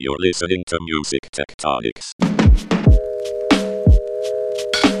You're listening to Music Tectonics.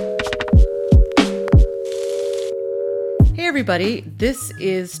 Hey everybody, this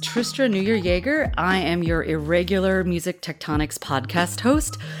is Tristra Newyer-Jaeger. I am your irregular Music Tectonics podcast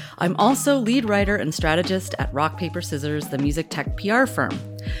host. I'm also lead writer and strategist at Rock Paper Scissors, the music tech PR firm.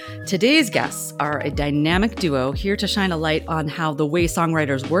 Today's guests are a dynamic duo here to shine a light on how the way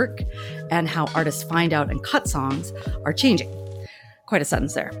songwriters work and how artists find out and cut songs are changing. Quite a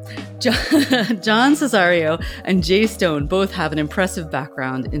sentence there. John Cesario and Jay Stone both have an impressive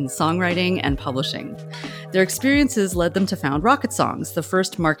background in songwriting and publishing. Their experiences led them to found Rocket Songs, the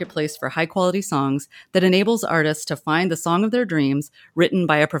first marketplace for high-quality songs that enables artists to find the song of their dreams written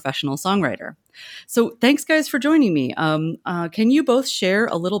by a professional songwriter. So thanks, guys, for joining me. Can you both share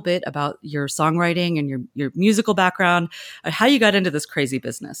a little bit about your songwriting and your musical background, how you got into this crazy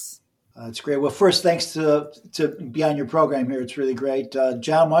business? It's great. Well, first, thanks to be on your program here. It's really great.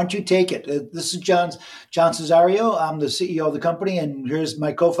 John, why don't you take it? This is John Cesario. I'm the CEO of the company, and here's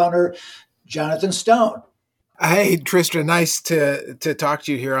my co-founder, Jonathan Stone. Hey, Tristra, nice to talk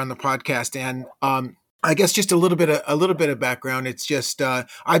to you here on the podcast. And I guess just a little bit of background. It's just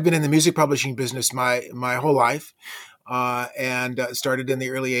I've been in the music publishing business my whole life. And started in the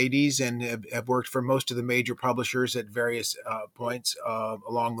early 80s and have worked for most of the major publishers at various points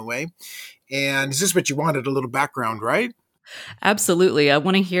along the way. And is this what you wanted, a little background, right? Absolutely. I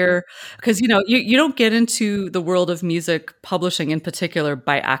want to hear, because, you don't get into the world of music publishing in particular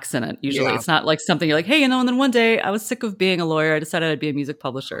by accident. Usually It's not like something you're like, hey, and then one day I was sick of being a lawyer. I decided I'd be a music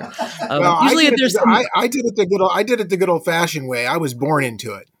publisher. Well, usually I did it the good old fashioned way. I was born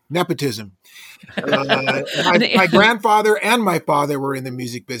into it. Nepotism. My grandfather and my father were in the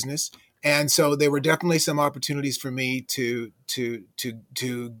music business. And so there were definitely some opportunities for me to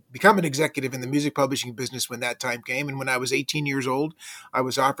become an executive in the music publishing business when that time came. And when I was 18 years old, I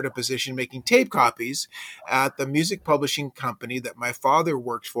was offered a position making tape copies at the music publishing company that my father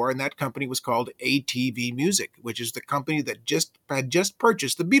worked for. And that company was called ATV Music, which is the company that had just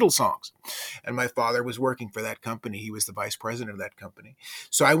purchased the Beatles songs. And my father was working for that company. He was the vice president of that company.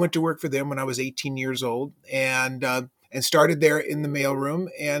 So I went to work for them when I was 18 years old and started there in the mailroom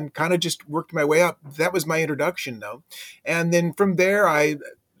and kind of just worked my way up. That was my introduction, though. And then from there, I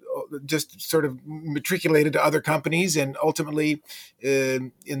just sort of matriculated to other companies. And ultimately,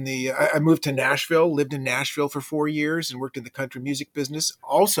 I moved to Nashville, lived in Nashville for 4 years and worked in the country music business,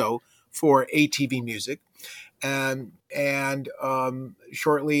 also for ATV Music. And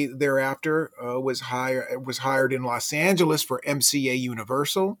shortly thereafter was hired in Los Angeles for MCA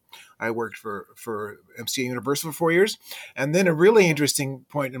Universal. I worked for MCA Universal for 4 years. And then a really interesting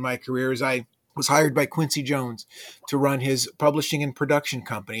point in my career is I was hired by Quincy Jones to run his publishing and production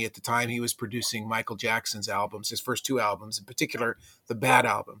company. At the time, he was producing Michael Jackson's albums, his first two albums, in particular, the Bad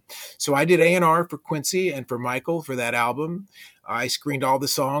album. So I did A&R for Quincy and for Michael for that album. I screened all the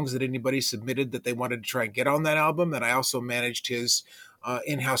songs that anybody submitted that they wanted to try and get on that album. And I also managed his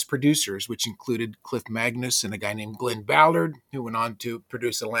in-house producers, which included Cliff Magnus and a guy named Glenn Ballard, who went on to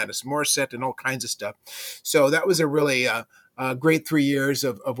produce Alanis Morissette and all kinds of stuff. So that was a really great 3 years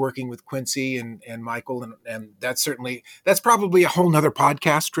of working with Quincy and Michael. And that's probably a whole nother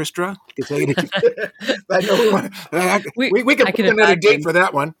podcast, Tristra. We can put another date for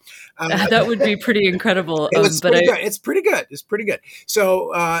that one. That would be pretty incredible. It's pretty good. It's pretty good.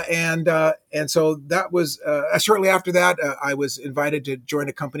 So, and so that was, shortly after that, I was invited to join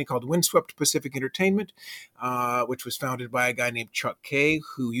a company called Windswept Pacific Entertainment, which was founded by a guy named Chuck Kay,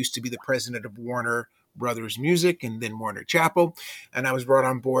 who used to be the president of Warner Brothers Music and then Warner Chappell. And I was brought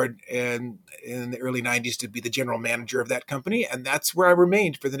on board in the early 90s to be the general manager of that company. And that's where I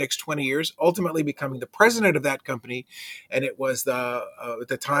remained for the next 20 years, ultimately becoming the president of that company. And it was at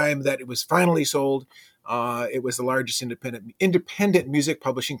the time that it was finally sold, it was the largest independent music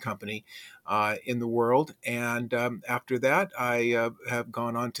publishing company in the world. And after that, I have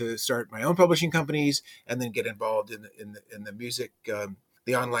gone on to start my own publishing companies and then get involved in the music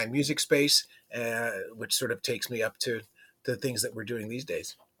the online music space, which sort of takes me up to the things that we're doing these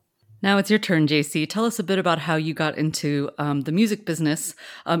days. Now it's your turn, JC. Tell us a bit about how you got into the music business.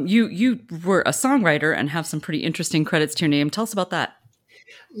 You were a songwriter and have some pretty interesting credits to your name. Tell us about that.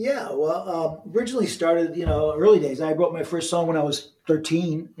 Yeah, well, originally started, early days. I wrote my first song when I was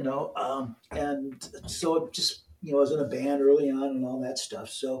 13, and so it just, I was in a band early on and all that stuff.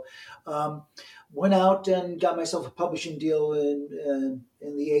 So went out and got myself a publishing deal in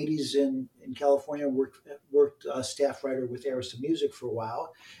the 80s in California. Worked staff writer with Arista Music for a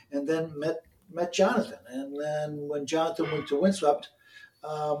while, and then met Jonathan. And then when Jonathan went to Windswept,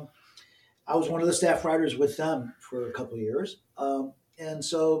 I was one of the staff writers with them for a couple of years. and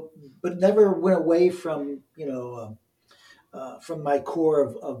so, but never went away from, from my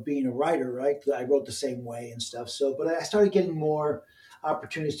core of being a writer, right? I wrote the same way and stuff. So, but I started getting more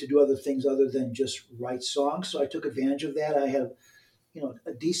opportunities to do other things other than just write songs. So I took advantage of that. I have,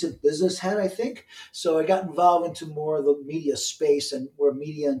 a decent business head, I think. So I got involved into more of the media space and where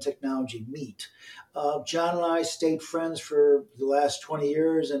media and technology meet. John and I stayed friends for the last 20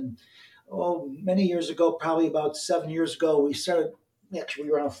 years. And many years ago, probably about 7 years ago, we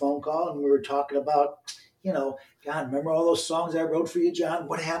were on a phone call and we were talking about, God, remember all those songs I wrote for you, John?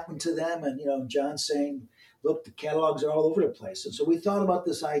 What happened to them? And, John saying, look, the catalogs are all over the place. And so we thought about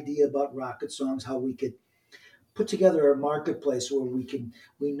this idea about Rocket Songs, how we could put together a marketplace where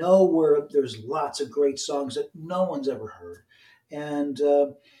we know where there's lots of great songs that no one's ever heard. And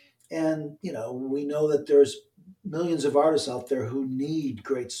we know that there's millions of artists out there who need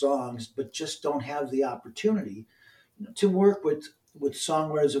great songs, but just don't have the opportunity to work with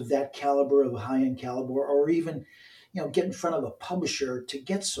songwriters of that caliber, of a high-end caliber, or even, get in front of a publisher to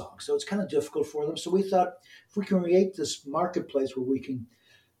get songs. So it's kind of difficult for them. So we thought if we can create this marketplace where we can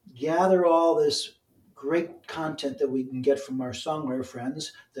gather all this great content that we can get from our songwriter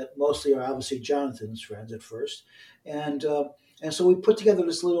friends, that mostly are obviously Jonathan's friends at first, and so we put together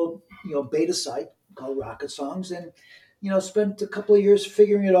this little beta site called Rocket Songs, and spent a couple of years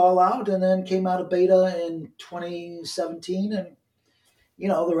figuring it all out, and then came out of beta in 2017, and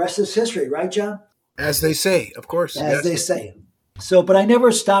the rest is history, right, John? As they say, of course. As they say. So, but I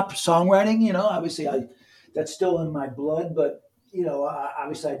never stopped songwriting. Obviously, that's still in my blood, but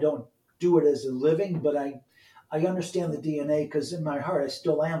obviously I don't do it as a living, but I understand the DNA, because in my heart I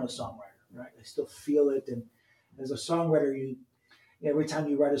still am a songwriter, right? I still feel it, and as a songwriter, every time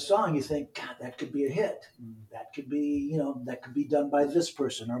you write a song, you think, God, that could be a hit. That could be, that could be done by this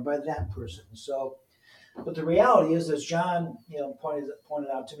person or by that person. So, but the reality is, as John, pointed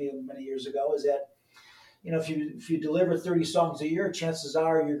out to me many years ago, is that, if you deliver 30 songs a year, chances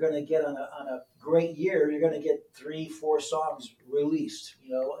are you're going to get on a great year, you're going to get 3-4 songs released,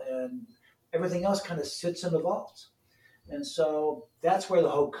 and everything else kind of sits in the vaults. And so that's where the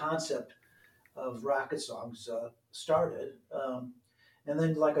whole concept of Rocket Songs started. And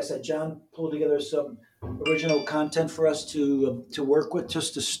then, like I said, John pulled together some original content for us to work with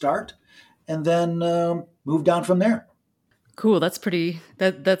just to start, and then moved on from there. Cool. It's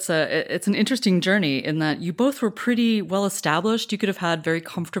an interesting journey in that you both were pretty well established. You could have had very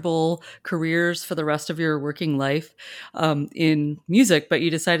comfortable careers for the rest of your working life in music, but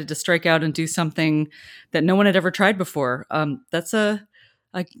you decided to strike out and do something that no one had ever tried before. That's a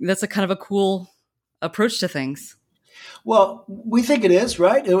kind of a cool approach to things. Well, we think it is,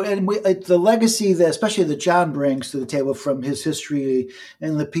 right? And the legacy that, especially that John brings to the table from his history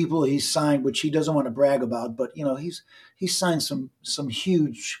and the people he's signed, which he doesn't want to brag about, but he's signed some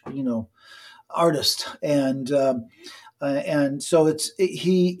huge artists, and so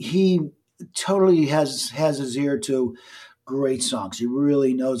he totally has his ear to great songs. He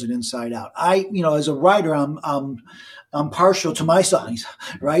really knows it inside out. As a writer, I'm partial to my songs,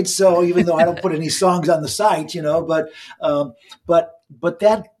 right? So even though I don't put any songs on the site, but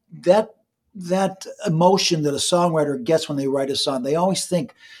that emotion that a songwriter gets when they write a song, they always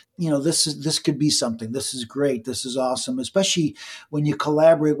think, this could be something. This is great. This is awesome. Especially when you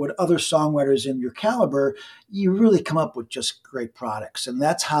collaborate with other songwriters in your caliber, you really come up with just great products. And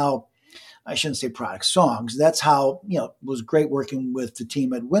that's how, I shouldn't say products, songs. That's how, it was great working with the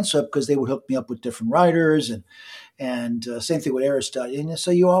team at Winsop, because they would hook me up with different writers, and same thing with Aristide. And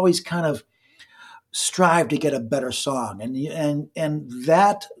so you always kind of strive to get a better song, and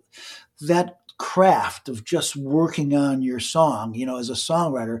that craft of just working on your song, as a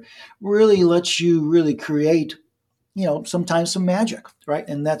songwriter, really lets you really create, sometimes some magic, right?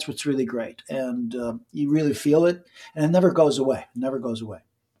 And that's what's really great, and you really feel it, and it never goes away. It never goes away.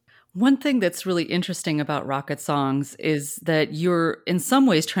 One thing that's really interesting about Rocket Songs is that you're in some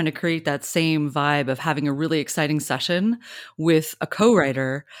ways trying to create that same vibe of having a really exciting session with a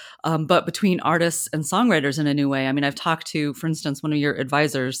co-writer, but between artists and songwriters in a new way. I mean, I've talked to, for instance, one of your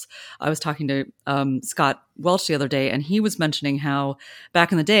advisors. I was talking to Scott Welch the other day, and he was mentioning how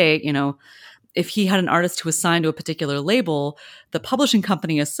back in the day, if he had an artist who was signed to a particular label, the publishing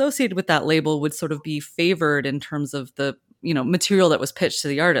company associated with that label would sort of be favored in terms of the material that was pitched to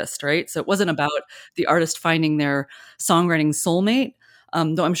the artist, right? So it wasn't about the artist finding their songwriting soulmate,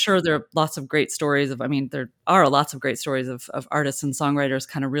 though I'm sure there are lots of great stories there are lots of great stories of artists and songwriters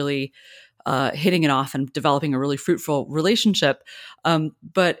kind of really hitting it off and developing a really fruitful relationship.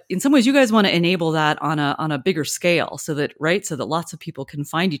 But in some ways, you guys want to enable that on a bigger scale, so that lots of people can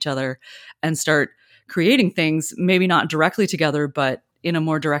find each other and start creating things, maybe not directly together, but in a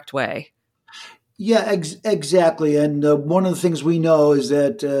more direct way. Yeah, exactly. And one of the things we know is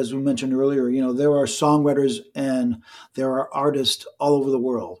that, as we mentioned earlier, there are songwriters and there are artists all over the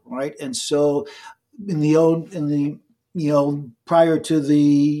world, right? And so, prior to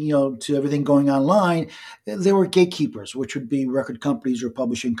to everything going online, there were gatekeepers, which would be record companies or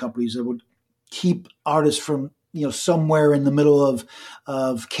publishing companies that would keep artists from somewhere in the middle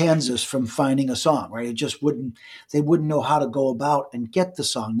of Kansas from finding a song, right? They wouldn't know how to go about and get the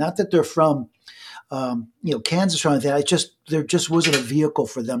song. Not that they're from Kansas or anything. There just wasn't a vehicle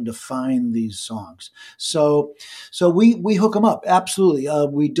for them to find these songs. So we hook them up. Absolutely.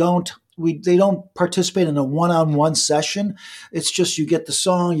 They don't participate in a one-on-one session. It's just you get the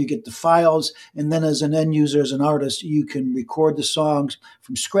song, you get the files, and then as an end user, as an artist, you can record the songs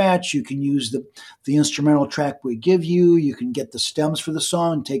from scratch. You can use the instrumental track we give you. You can get the stems for the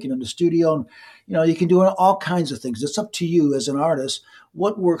song, take it in the studio, and you can do all kinds of things. It's up to you as an artist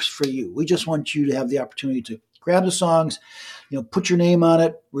what works for you. We just want you to have the opportunity to grab the songs, put your name on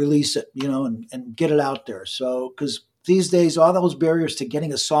it, release it, and get it out there. So, because these days, all those barriers to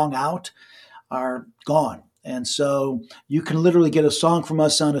getting a song out are gone. And so you can literally get a song from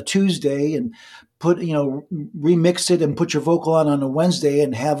us on a Tuesday and remix it and put your vocal on a Wednesday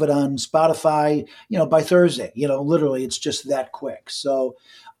and have it on Spotify, by Thursday. Literally, it's just that quick. So,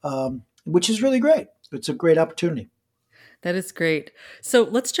 which is really great. It's a great opportunity. That is great. So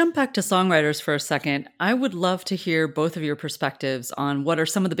let's jump back to songwriters for a second. I would love to hear both of your perspectives on what are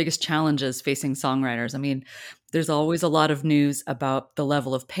some of the biggest challenges facing songwriters. I mean, there's always a lot of news about the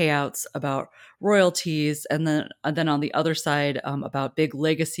level of payouts, about royalties, and then on the other side, about big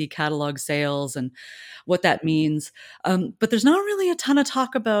legacy catalog sales and what that means. But there's not really a ton of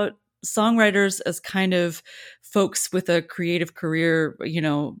talk about songwriters as kind of folks with a creative career,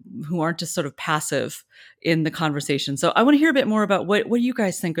 who aren't just sort of passive in the conversation. So I want to hear a bit more about what you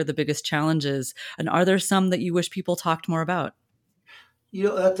guys think are the biggest challenges, and are there some that you wish people talked more about?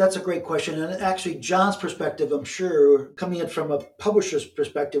 That's a great question. And actually, John's perspective, I'm sure, coming in from a publisher's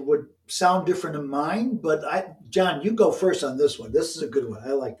perspective, would sound different than mine. But John, you go first on this one. This is a good one.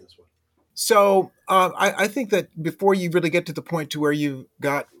 I like this one. So I think that before you really get to the point to where you've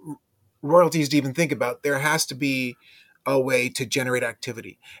got royalties to even think about, there has to be a way to generate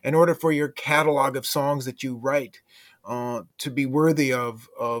activity in order for your catalog of songs that you write to be worthy of,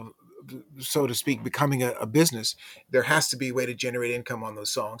 so to speak, becoming a business. There has to be a way to generate income on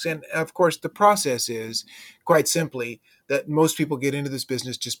those songs. And of course, the process is quite simply that most people get into this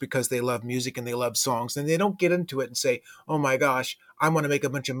business just because they love music and they love songs, and they don't get into it and say, oh my gosh, I want to make a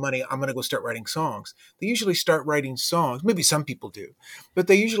bunch of money, I'm going to go start writing songs. They usually start writing songs, maybe some people do, but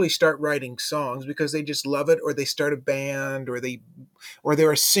they usually start writing songs because they just love it, or they start a band, or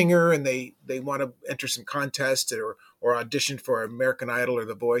they're a singer and they want to enter some contest or audition for American Idol or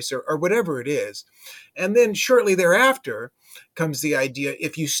The Voice or whatever it is. And then shortly thereafter comes the idea,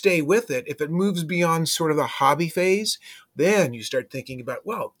 if you stay with it, if it moves beyond sort of the hobby phase, then you start thinking about,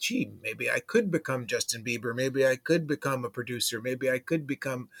 well, gee, maybe I could become Justin Bieber. Maybe I could become a producer. Maybe I could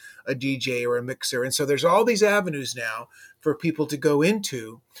become a DJ or a mixer. And so there's all these avenues now for people to go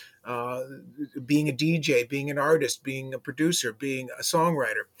into being a DJ, being an artist, being a producer, being a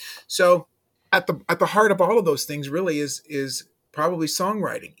songwriter. So at the heart of all of those things really is probably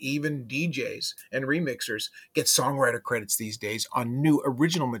songwriting. Even DJs and remixers get songwriter credits these days on new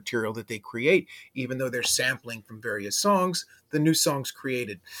original material that they create, even though they're sampling from various songs, the new songs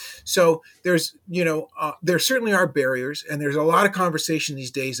created. So there's, there certainly are barriers, and there's a lot of conversation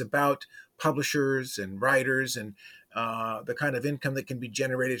these days about publishers and writers and the kind of income that can be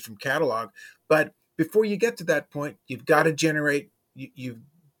generated from catalog. But before you get to that point, you've got to generate, you've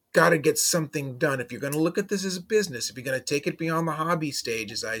got to get something done. If you're going to look at this as a business, if you're going to take it beyond the hobby stage,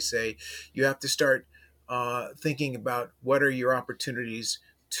 as I say, you have to start thinking about what are your opportunities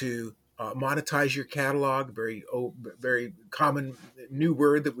to monetize your catalog. Very common new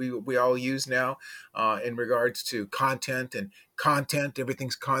word that we all use now in regards to content and content.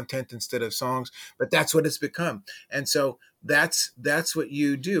 Everything's content instead of songs, but that's what it's become. And so that's what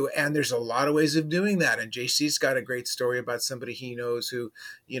you do. And there's a lot of ways of doing that. And JC's got a great story about somebody he knows who,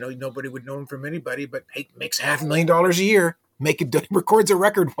 nobody would know him from anybody, but hey, makes $500,000 a year. Records a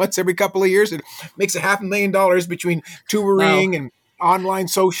record once every couple of years and makes $500,000 between touring and online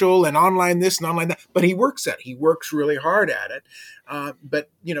social and online this and online that. But he works at it. He works really hard at it. But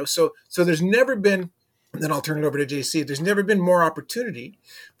so there's never been, and then I'll turn it over to JC. There's never been more opportunity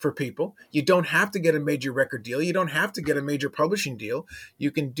for people. You don't have to get a major record deal. You don't have to get a major publishing deal.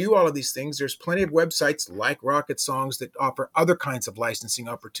 You can do all of these things. There's plenty of websites like Rocket Songs that offer other kinds of licensing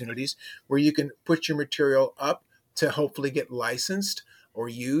opportunities where you can put your material up, to hopefully get licensed or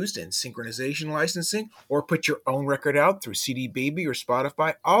used in synchronization licensing, or put your own record out through CD Baby or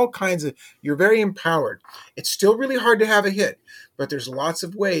Spotify, all kinds of, you're very empowered. It's still really hard to have a hit, but there's lots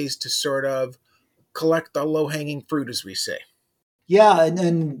of ways to sort of collect the low-hanging fruit, as we say. Yeah,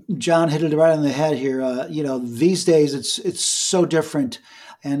 and John hit it right on the head here. These days it's so different,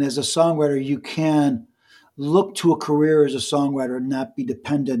 and as a songwriter, you can look to a career as a songwriter and not be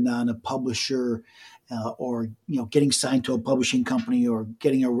dependent on a publisher, or getting signed to a publishing company, or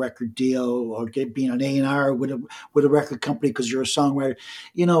getting a record deal, or being an A&R with a record company because you're a songwriter.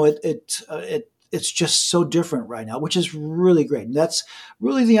 It's just so different right now, which is really great. And that's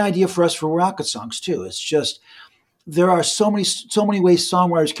really the idea for us for Rocket Songs too. It's just there are so many ways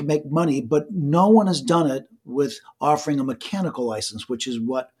songwriters can make money, but no one has done it with offering a mechanical license, which is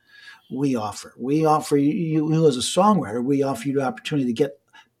what we offer. We offer you as a songwriter, we offer you the opportunity to get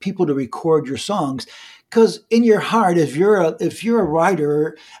people to record your songs. Because in your heart, if you're a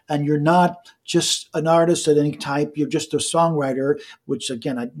writer and you're not just an artist at any type, you're just a songwriter, which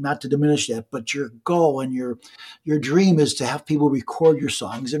again, not to diminish that, but your goal and your dream is to have people record your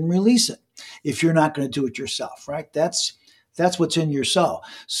songs and release it. If you're not going to do it yourself, right? That's what's in your soul.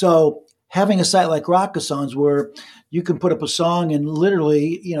 So having a site like Rocket Songs where you can put up a song and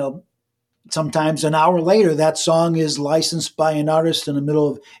literally, sometimes an hour later, that song is licensed by an artist in the middle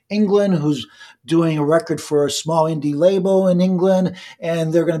of England who's doing a record for a small indie label in England,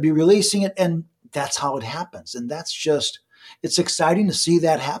 and they're going to be releasing it. And that's how it happens. And it's exciting to see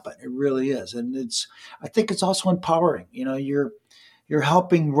that happen. It really is. And I think it's also empowering. You're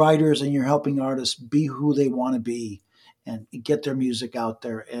helping writers and you're helping artists be who they want to be and get their music out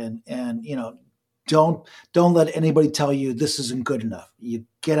there. And don't let anybody tell you this isn't good enough. You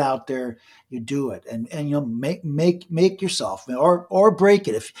get out there, you do it, and make yourself or break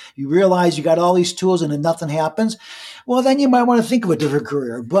it. If you realize you got all these tools and then nothing happens, well, then you might want to think of a different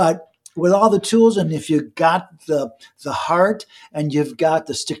career. But with all the tools, and if you've got the heart and you've got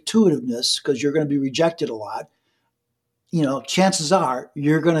the stick-to-itiveness, because you're going to be rejected a lot, chances are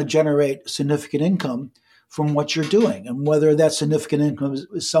you're going to generate significant income from what you're doing. And whether that significant income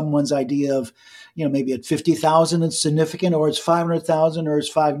is someone's idea of, maybe at 50,000 it's significant, or it's 500,000, or it's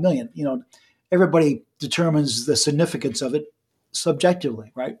 5 million. Everybody determines the significance of it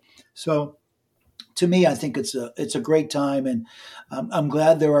subjectively, right? So to me, I think it's a great time, and I'm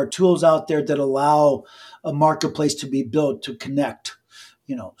glad there are tools out there that allow a marketplace to be built to connect,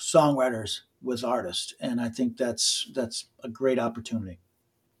 songwriters with artists, and I think that's a great opportunity.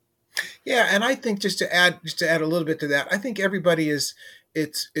 Yeah, and I think just to add a little bit to that, I think everybody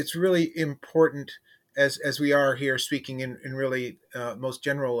it's really important, as we are here speaking in really most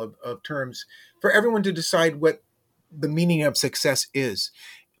general of terms, for everyone to decide what the meaning of success is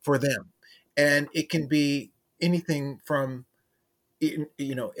for them. And it can be anything from,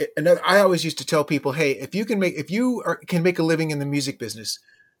 I always used to tell people, hey, if you can make a living in the music business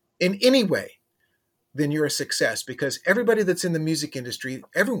in any way, then you're a success. Because everybody that's in the music industry,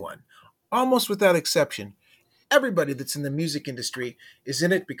 everyone, almost without exception, everybody that's in the music industry is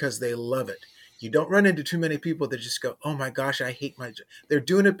in it because they love it. You don't run into too many people that just go, oh my gosh, I hate my job. They're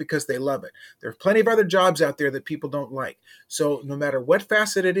doing it because they love it. There are plenty of other jobs out there that people don't like. So no matter what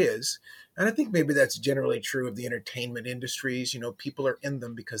facet it is, and I think maybe that's generally true of the entertainment industries, people are in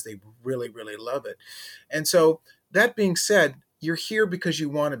them because they really, really love it. And so that being said, you're here because you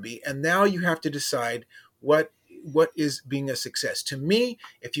want to be. And now you have to decide what is being a success. To me,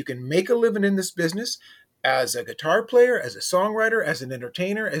 if you can make a living in this business, as a guitar player, as a songwriter, as an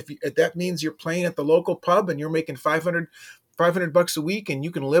entertainer, if that means you're playing at the local pub and you're making $500 a week and you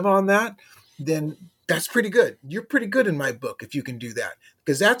can live on that, then that's pretty good. You're pretty good in my book if you can do that,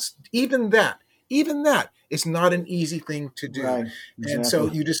 because that's even that is not an easy thing to do. Right, exactly. And so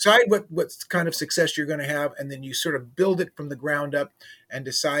you decide what kind of success you're going to have, and then you sort of build it from the ground up and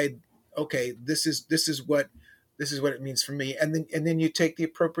decide, okay, this is what it means for me, and then you take the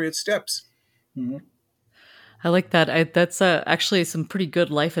appropriate steps. Mm-hmm. I like that. That's actually some pretty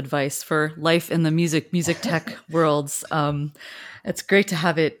good life advice for life in the music tech worlds. It's great to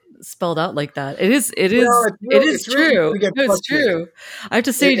have it spelled out like that. It is true. It's true. I have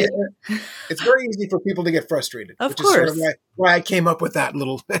to say it's very easy for people to get frustrated. Of course. Is sort of why I came up with that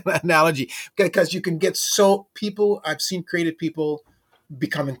little analogy, because you can get I've seen creative people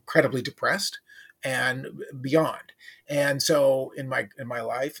become incredibly depressed and beyond. And so in my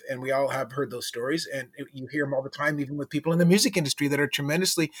life, and we all have heard those stories, and you hear them all the time, even with people in the music industry that are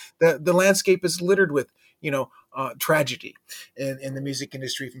tremendously, the landscape is littered with, tragedy in the music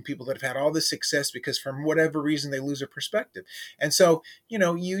industry, from people that have had all this success because from whatever reason they lose a perspective. And so,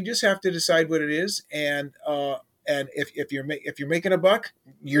 you just have to decide what it is. And And if you're making a buck,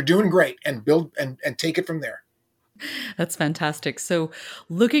 you're doing great, and build and take it from there. That's fantastic. So,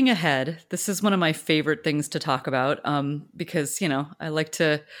 looking ahead, this is one of my favorite things to talk about because I like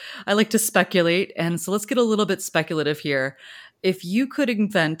to speculate, and so let's get a little bit speculative here. If you could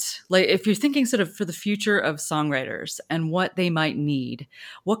invent, like, if you're thinking sort of for the future of songwriters and what they might need,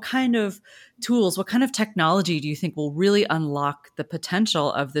 what kind of tools, what kind of technology do you think will really unlock the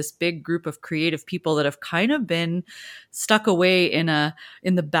potential of this big group of creative people that have kind of been stuck away in the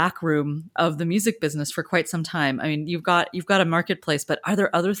back room of the music business for quite some time? I mean, you've got a marketplace, but are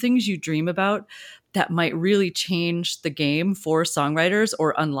there other things you dream about that might really change the game for songwriters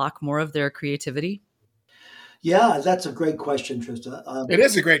or unlock more of their creativity? Yeah, that's a great question, Trista. It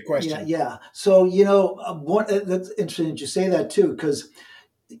is a great question. Yeah. So, that's interesting that you say that too, because,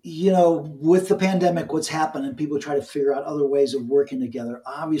 with the pandemic, what's happened, and people try to figure out other ways of working together.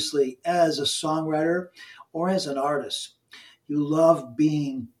 Obviously, as a songwriter or as an artist, you love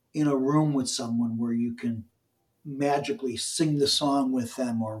being in a room with someone where you can magically sing the song with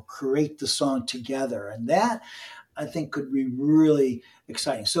them or create the song together. And that, I think, could be really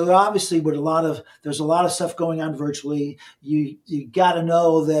exciting. So obviously, there's a lot of stuff going on virtually. You got to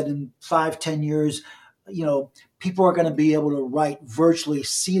know that in 5-10 years, people are going to be able to write virtually,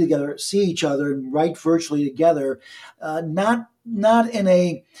 see each other, and write virtually together. Not in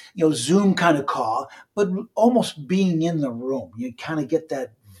a Zoom kind of call, but almost being in the room. You kind of get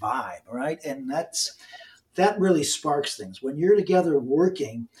that vibe, right? And that really sparks things when you're together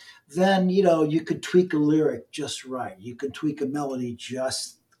working. Then, you could tweak a lyric just right. You could tweak a melody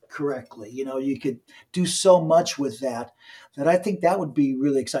just correctly. You could do so much with that I think that would be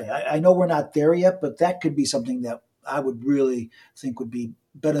really exciting. I know we're not there yet, but that could be something that I would really think would be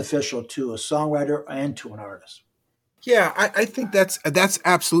beneficial to a songwriter and to an artist. Yeah, I think that's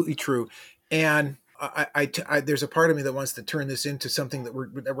absolutely true. And there's a part of me that wants to turn this into something that we're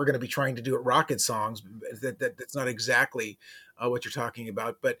going to be trying to do at Rocket Songs. That's not exactly what you're talking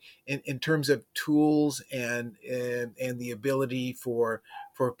about, but in terms of tools and the ability for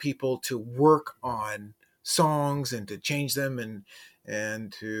people to work on songs and to change them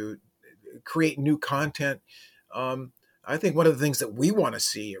and to create new content. I think one of the things that we want to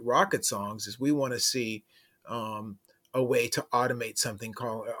see at Rocket Songs is we want to see a way to automate something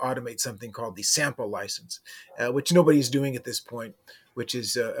called the sample license, which nobody's doing at this point, which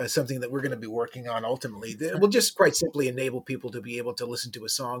is something that we're going to be working on ultimately. It will just quite simply enable people to be able to listen to a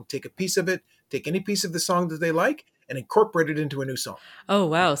song, take a piece of it, take any piece of the song that they like, and incorporate it into a new song. Oh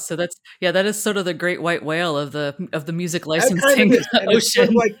wow! So that is sort of the great white whale of the music That licensing kind of is. And ocean. it's sort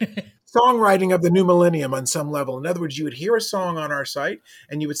of like songwriting of the new millennium on some level. In other words, you would hear a song on our site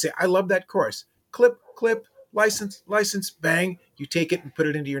and you would say, "I love that chorus." Clip, license, bang, you take it and put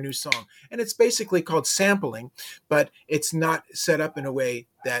it into your new song. And it's basically called sampling, but it's not set up in a way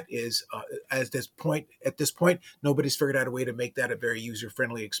that is, at this point, nobody's figured out a way to make that a very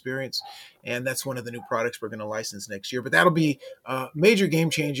user-friendly experience. And that's one of the new products we're going to license next year. But that'll be a major game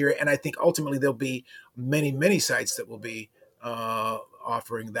changer. And I think ultimately there'll be many, many sites that will be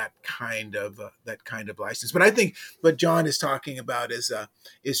offering that kind of license. But I think what John is talking about is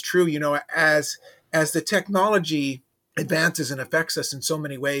true. As the technology advances and affects us in so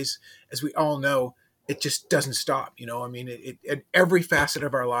many ways, as we all know, it just doesn't stop. I mean, it every facet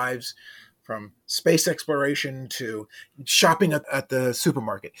of our lives, from space exploration to shopping at the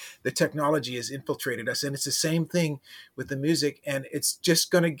supermarket, the technology has infiltrated us. And it's the same thing with the music. And it's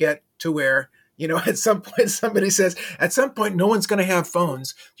just going to get to where, at some point, somebody says, at some point, no one's going to have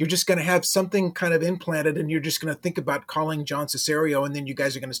phones. You're just going to have something kind of implanted, and you're just going to think about calling John Cesario, and then you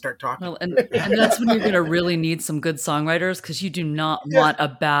guys are going to start talking. Well, and that's when you're going to really need some good songwriters, because you do not want a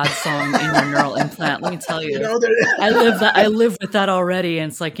bad song in your neural implant. Let me tell you, I live with that already,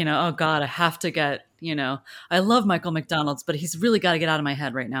 and it's like, oh God, I have to get. I love Michael McDonald's, but he's really got to get out of my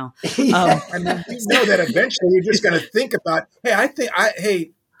head right now. I mean, that eventually you're just going to think about,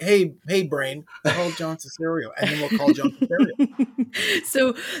 hey, brain, call John Cesario, and then we'll call John Cesario.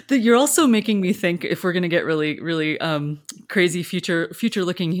 So you're also making me think, if we're going to get really, really crazy future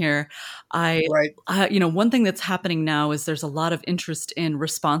looking here, one thing that's happening now is there's a lot of interest in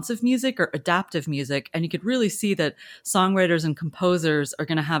responsive music or adaptive music, and you could really see that songwriters and composers are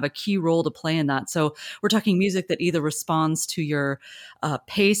going to have a key role to play in that. So we're talking music that either responds to your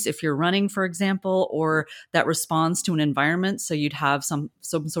pace if you're running, for example, or that responds to an environment. So you'd have some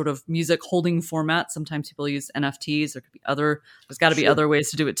sort of music holding format. Sometimes people use NFTs. There could be there's got to be other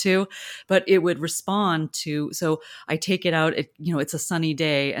ways to do it too, but it would respond to. So I take it out, it's a sunny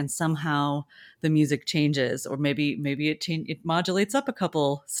day and somehow the music changes, or maybe it modulates up a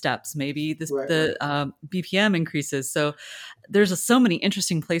couple steps. Maybe the BPM increases. So there's so many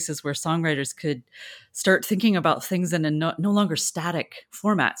interesting places where songwriters could start thinking about things in a no longer static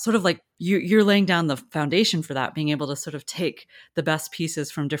format, sort of like you're laying down the foundation for that, being able to sort of take the best pieces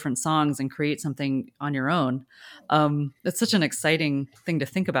from different songs and create something on your own. It's such an exciting thing to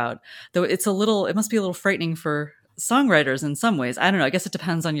think about, though it must be a little frightening for songwriters in some ways. I don't know. I guess it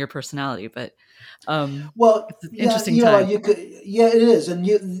depends on your personality, but it's an interesting time. It is. And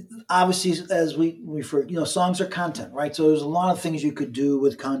you obviously, as we refer, songs are content, right? So there's a lot of things you could do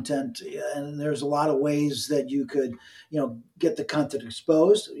with content, and there's a lot of ways that you could, get the content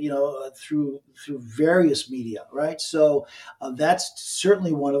exposed, through various media, right? So that's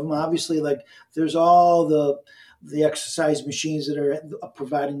certainly one of them. Obviously, like there's all the exercise machines that are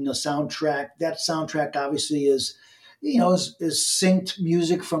providing the soundtrack. That soundtrack obviously is synced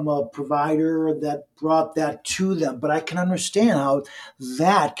music from a provider that brought that to them. But I can understand how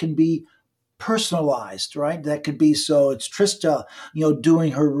that can be personalized, right? That could be, so it's Trista,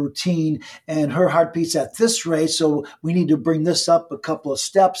 doing her routine and her heartbeat's at this rate. So we need to bring this up a couple of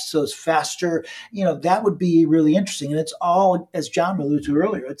steps so it's faster. That would be really interesting. And it's all, as John alluded to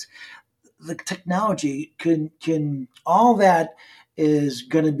earlier, it's the technology can all that is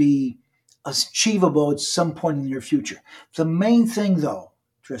going to be achievable at some point in the near future. The main thing, though,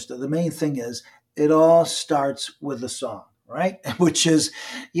 Trista, is it all starts with a song, right? Which is,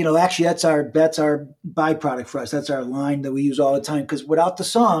 actually that's our byproduct for us. That's our line that we use all the time, because without the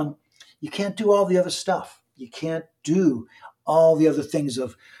song, you can't do all the other stuff. You can't do all the other things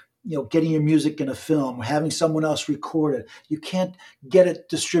of, getting your music in a film, having someone else record it. You can't get it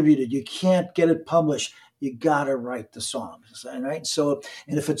distributed. You can't get it published. You gotta write the songs, right? So,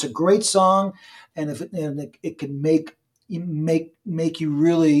 and if it's a great song, and it can make you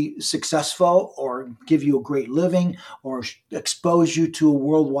really successful, or give you a great living, or expose you to a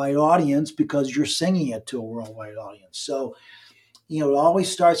worldwide audience because you're singing it to a worldwide audience. So, it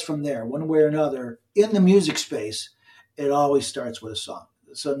always starts from there, one way or another. In the music space, it always starts with a song.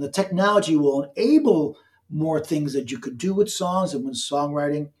 So the technology will enable more things that you could do with songs and with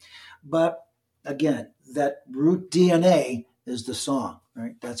songwriting. But again, that root DNA is the song,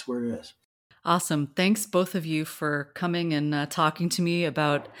 right? That's where it is. Awesome. Thanks, both of you, for coming and talking to me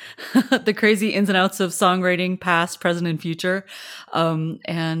about the crazy ins and outs of songwriting, past, present, and future.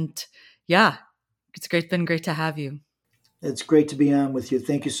 And yeah, it's been great to have you. It's great to be on with you.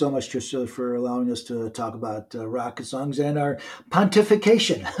 Thank you so much, Trista, for allowing us to talk about rocket songs and our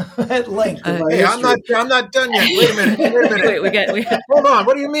pontification at length. Hey, I'm not done yet. Wait a minute. Wait, Hold on.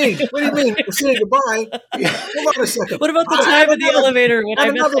 What do you mean? We're saying goodbye. Hold on a second. What about the time in the elevator?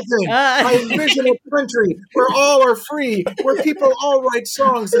 Another thing. I envision a country where all are free, where people all write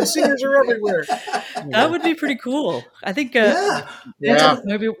songs and singers are everywhere. That would be pretty cool. I think.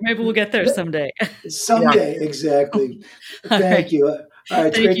 Maybe we'll get there someday. Someday, exactly. Thank you. All right,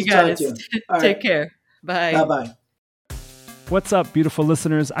 it's great to talk to you. Take care. Bye. Bye-bye. What's up, beautiful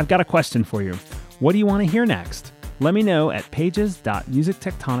listeners? I've got a question for you. What do you want to hear next? Let me know at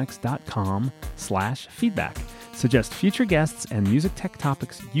pages.musictectonics.com/feedback. Suggest future guests and music tech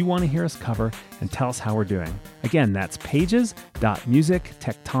topics you want to hear us cover, and tell us how we're doing. Again, that's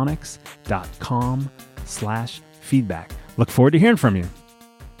pages.musictectonics.com/feedback. Look forward to hearing from you.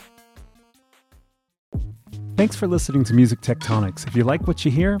 Thanks for listening to Music Tectonics. If you like what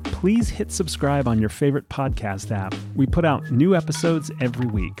you hear, please hit subscribe on your favorite podcast app. We put out new episodes every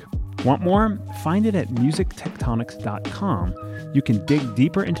week. Want more? Find it at musictectonics.com. You can dig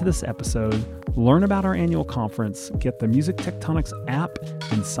deeper into this episode, learn about our annual conference, get the Music Tectonics app,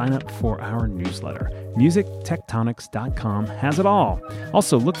 and sign up for our newsletter. musictectonics.com has it all.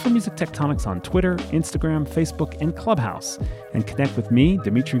 Also, look for Music Tectonics on Twitter, Instagram, Facebook, and Clubhouse. And connect with me,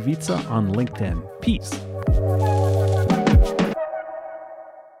 Dimitri Vitsa, on LinkedIn. Peace.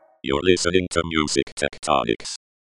 You're listening to Music Tectonics.